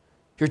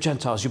 You're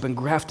Gentiles. You've been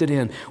grafted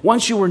in.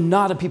 Once you were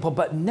not a people,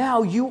 but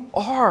now you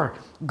are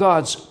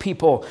God's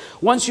people.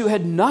 Once you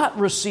had not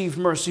received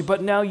mercy,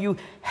 but now you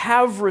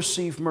have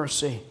received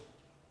mercy.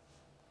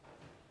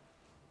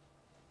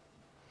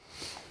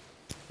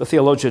 The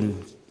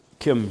theologian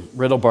Kim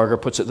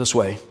Riddlebarger puts it this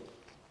way.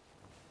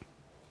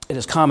 It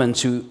is common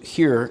to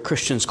hear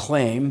Christians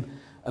claim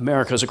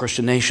America is a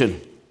Christian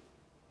nation.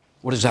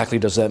 What exactly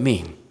does that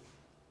mean?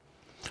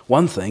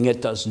 One thing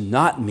it does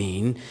not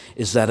mean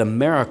is that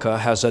America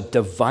has a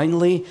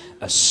divinely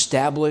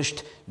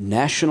established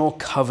national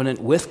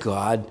covenant with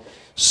God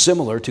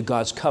similar to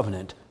God's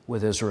covenant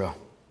with Israel.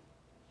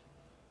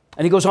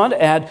 And he goes on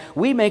to add,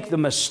 we make a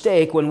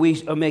mistake when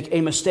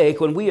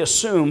we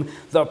assume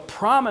the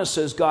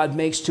promises God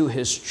makes to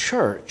his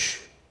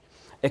church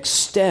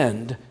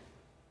extend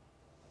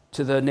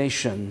to the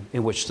nation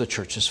in which the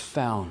church is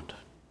found.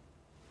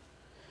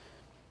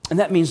 And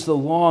that means the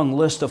long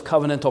list of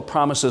covenantal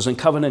promises and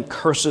covenant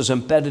curses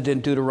embedded in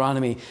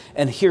Deuteronomy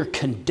and here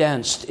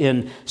condensed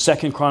in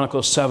 2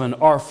 Chronicles 7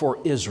 are for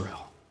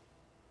Israel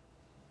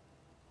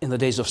in the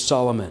days of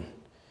Solomon,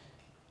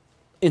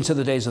 into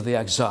the days of the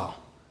exile,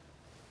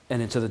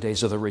 and into the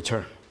days of the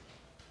return.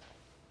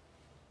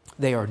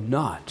 They are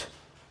not,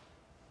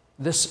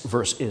 this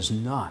verse is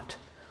not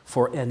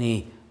for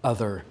any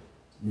other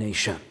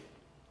nation.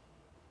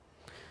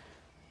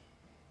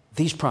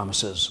 These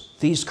promises,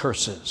 these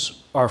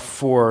curses, are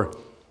fulfilled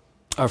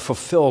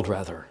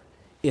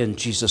in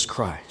Jesus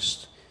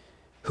Christ,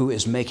 who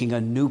is making a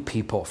new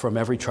people from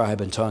every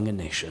tribe and tongue and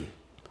nation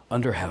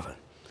under heaven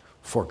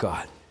for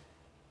God.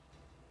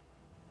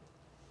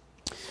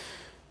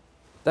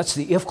 That's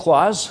the if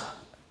clause,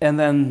 and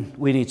then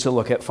we need to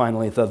look at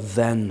finally the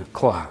then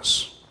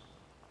clause.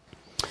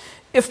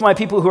 If my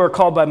people who are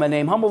called by my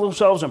name humble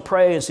themselves and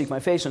pray and seek my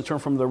face and turn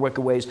from their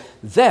wicked ways,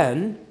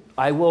 then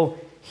I will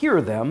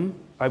hear them.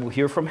 I will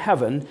hear from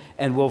heaven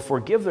and will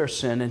forgive their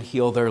sin and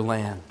heal their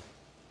land.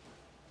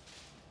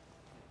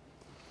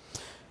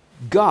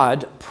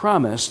 God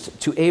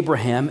promised to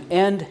Abraham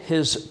and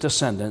his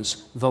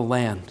descendants the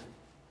land.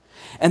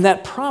 And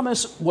that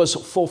promise was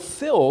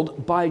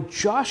fulfilled by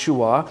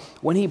Joshua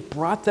when he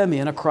brought them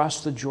in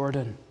across the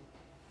Jordan.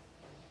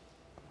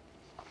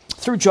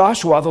 Through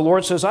Joshua, the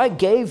Lord says, I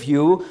gave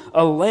you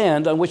a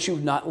land on which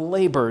you've not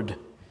labored.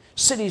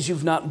 Cities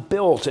you've not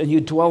built, and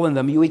you dwell in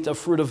them. You eat the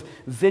fruit of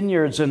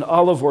vineyards and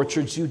olive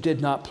orchards you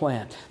did not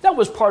plant. That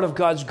was part of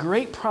God's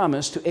great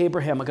promise to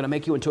Abraham. I'm going to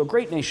make you into a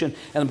great nation,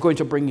 and I'm going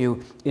to bring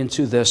you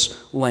into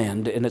this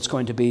land, and it's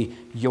going to be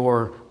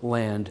your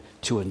land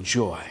to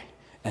enjoy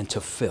and to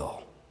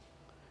fill,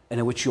 and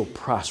in which you'll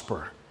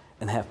prosper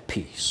and have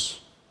peace.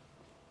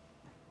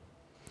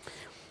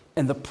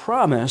 And the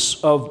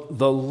promise of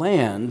the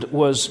land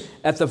was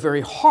at the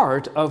very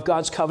heart of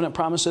God's covenant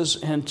promises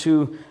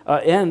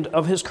and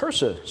of his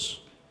curses.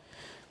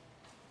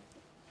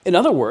 In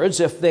other words,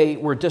 if they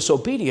were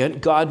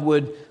disobedient, God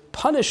would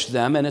punish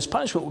them, and his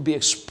punishment would be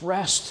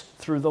expressed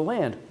through the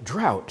land.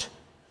 Drought,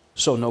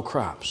 so no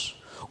crops.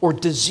 Or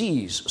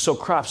disease, so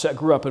crops that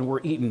grew up and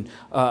were eaten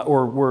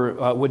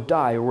would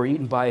die or were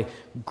eaten by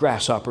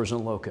grasshoppers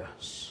and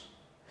locusts.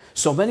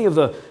 So many of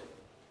the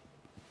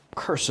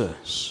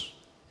curses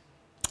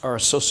are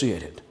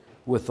associated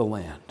with the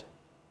land,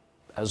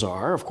 as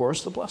are, of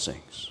course, the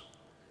blessings.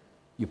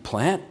 You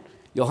plant,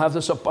 you'll have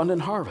this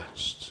abundant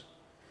harvest.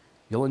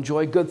 You'll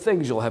enjoy good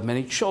things. You'll have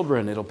many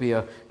children. It'll be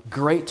a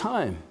great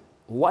time,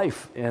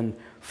 life and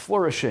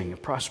flourishing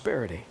and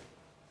prosperity.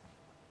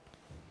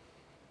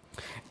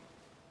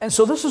 And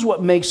so this is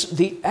what makes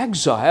the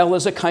exile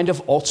as a kind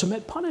of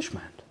ultimate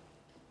punishment.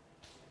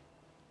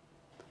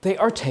 They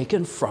are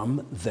taken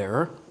from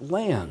their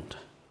land,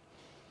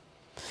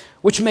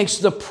 which makes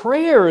the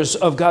prayers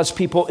of God's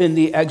people in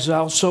the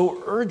exile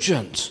so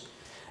urgent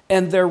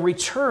and their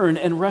return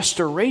and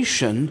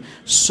restoration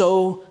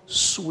so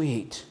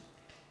sweet.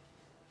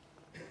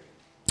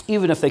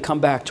 Even if they come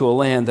back to a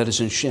land that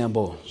is in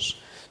shambles,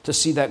 to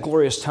see that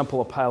glorious temple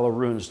a pile of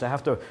ruins, to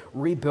have to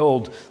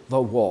rebuild the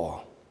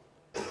wall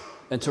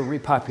and to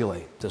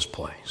repopulate this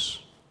place.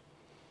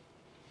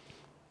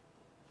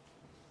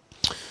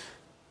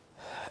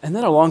 And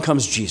then along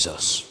comes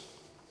Jesus.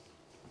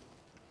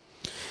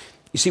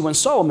 You see, when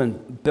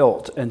Solomon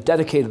built and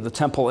dedicated the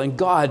temple, and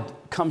God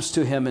comes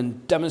to him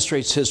and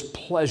demonstrates his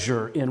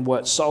pleasure in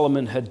what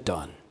Solomon had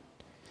done,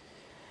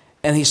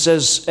 and he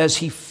says, as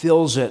he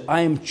fills it,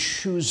 I am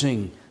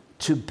choosing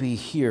to be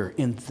here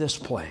in this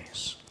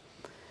place.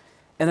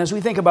 And as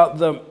we think about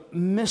the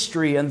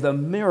mystery and the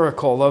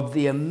miracle of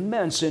the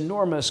immense,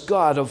 enormous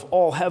God of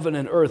all heaven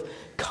and earth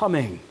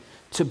coming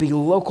to be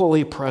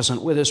locally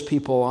present with his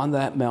people on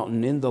that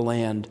mountain, in the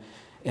land,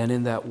 and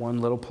in that one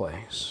little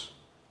place.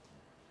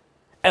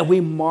 And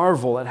we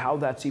marvel at how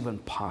that's even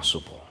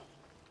possible.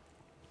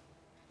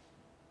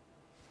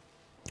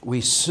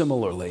 We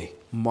similarly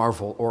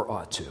marvel, or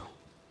ought to,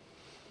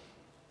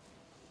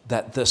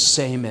 that the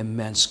same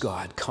immense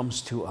God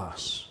comes to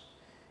us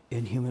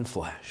in human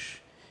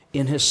flesh,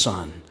 in his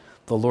Son,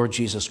 the Lord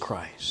Jesus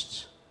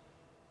Christ,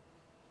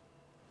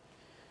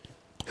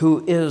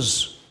 who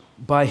is,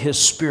 by his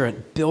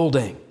Spirit,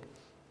 building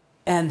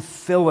and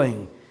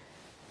filling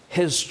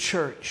his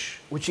church,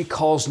 which he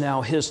calls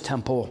now his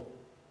temple.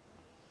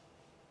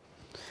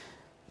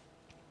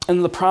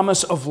 And the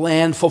promise of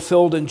land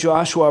fulfilled in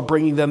Joshua,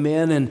 bringing them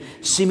in and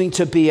seeming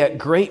to be at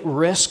great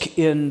risk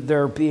in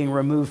their being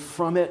removed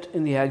from it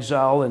in the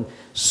exile and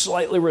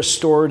slightly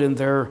restored in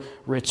their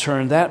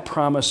return. That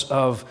promise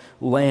of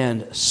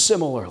land,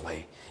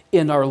 similarly,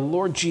 in our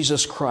Lord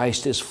Jesus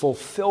Christ is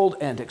fulfilled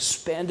and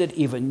expanded,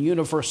 even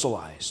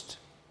universalized.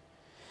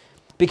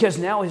 Because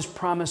now his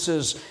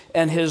promises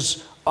and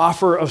his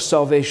offer of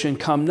salvation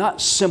come not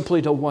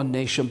simply to one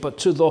nation, but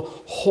to the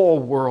whole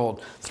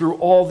world, through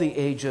all the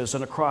ages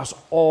and across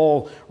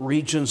all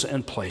regions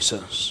and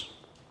places.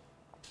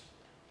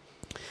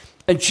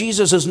 And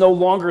Jesus is no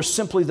longer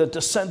simply the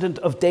descendant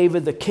of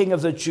David, the king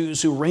of the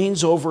Jews, who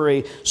reigns over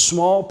a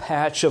small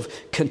patch of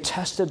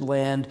contested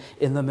land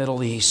in the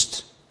Middle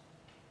East.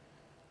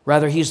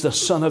 Rather, he's the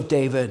son of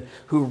David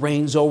who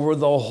reigns over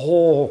the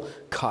whole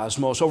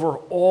cosmos, over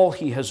all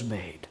he has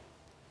made,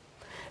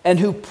 and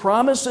who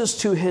promises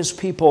to his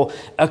people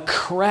a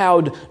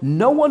crowd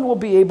no one will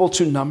be able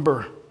to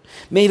number,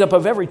 made up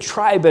of every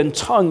tribe and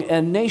tongue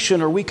and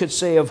nation, or we could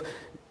say of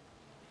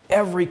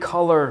every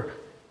color,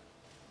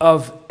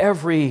 of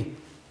every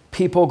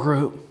people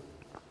group.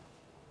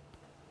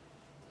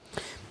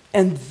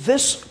 And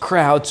this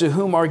crowd, to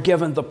whom are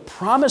given the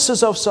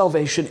promises of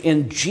salvation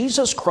in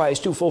Jesus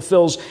Christ, who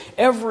fulfills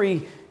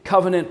every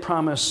covenant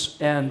promise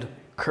and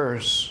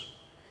curse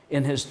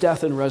in his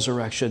death and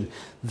resurrection,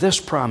 this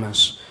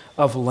promise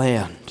of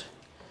land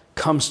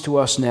comes to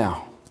us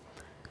now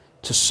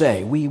to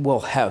say we will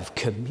have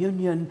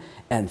communion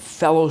and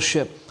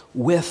fellowship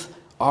with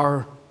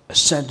our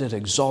ascended,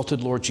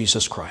 exalted Lord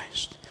Jesus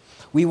Christ.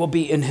 We will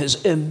be in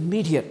his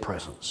immediate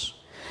presence.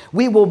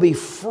 We will be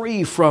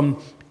free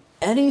from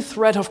any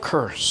threat of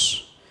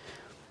curse,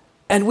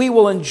 and we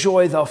will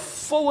enjoy the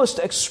fullest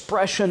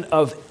expression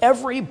of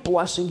every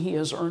blessing he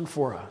has earned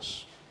for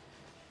us,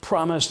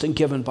 promised and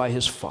given by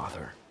his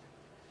Father,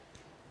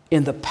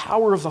 in the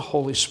power of the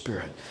Holy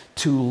Spirit,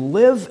 to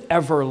live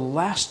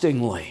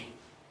everlastingly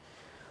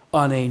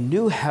on a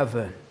new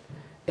heaven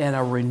and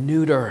a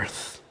renewed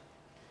earth,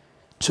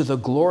 to the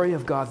glory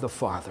of God the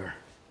Father,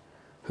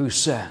 who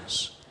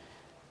says,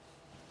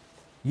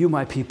 you,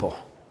 my people,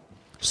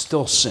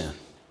 still sin,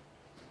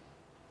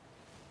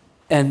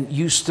 and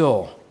you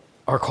still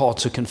are called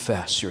to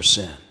confess your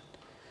sin.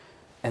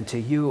 And to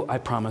you, I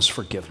promise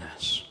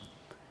forgiveness.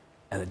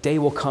 And a day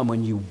will come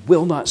when you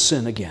will not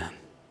sin again.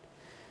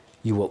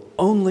 You will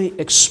only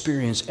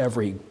experience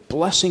every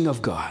blessing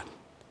of God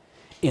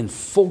in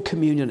full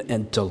communion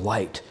and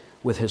delight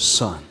with his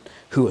Son,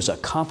 who has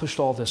accomplished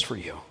all this for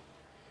you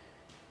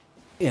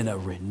in a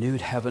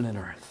renewed heaven and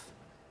earth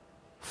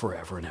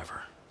forever and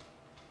ever.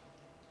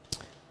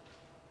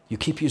 You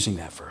keep using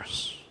that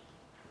verse.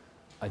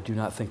 I do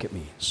not think it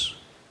means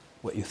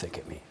what you think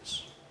it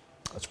means.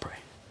 Let's pray.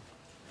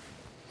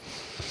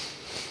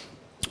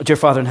 Dear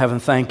Father in heaven,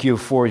 thank you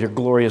for your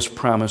glorious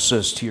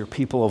promises to your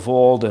people of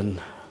old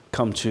and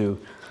come to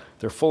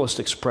their fullest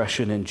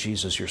expression in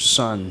Jesus, your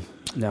Son,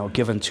 now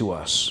given to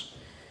us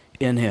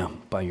in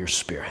him by your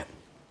Spirit.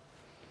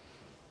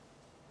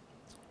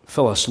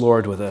 Fill us,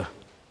 Lord, with a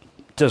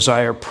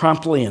desire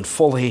promptly and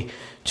fully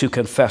to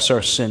confess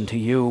our sin to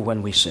you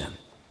when we sin,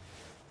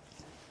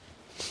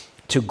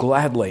 to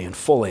gladly and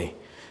fully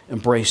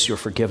embrace your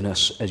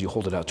forgiveness as you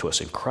hold it out to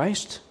us in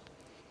Christ.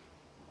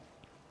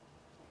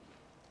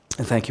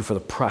 And thank you for the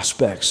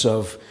prospects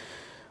of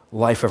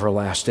life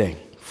everlasting,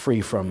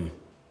 free from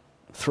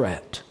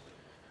threat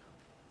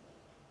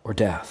or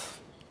death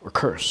or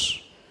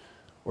curse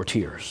or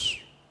tears,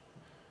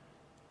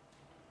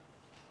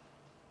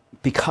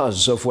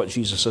 because of what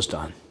Jesus has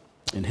done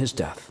in his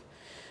death,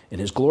 in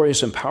his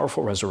glorious and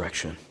powerful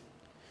resurrection,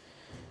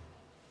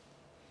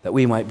 that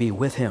we might be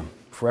with him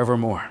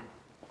forevermore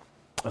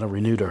on a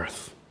renewed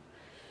earth,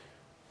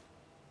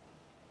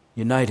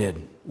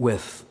 united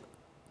with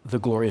the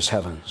glorious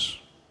heavens,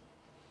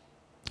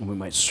 and we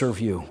might serve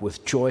you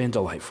with joy and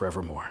delight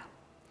forevermore.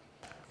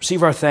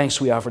 Receive our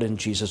thanks, we offer it in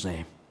Jesus'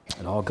 name.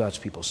 And all God's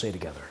people say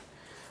together,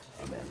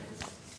 amen.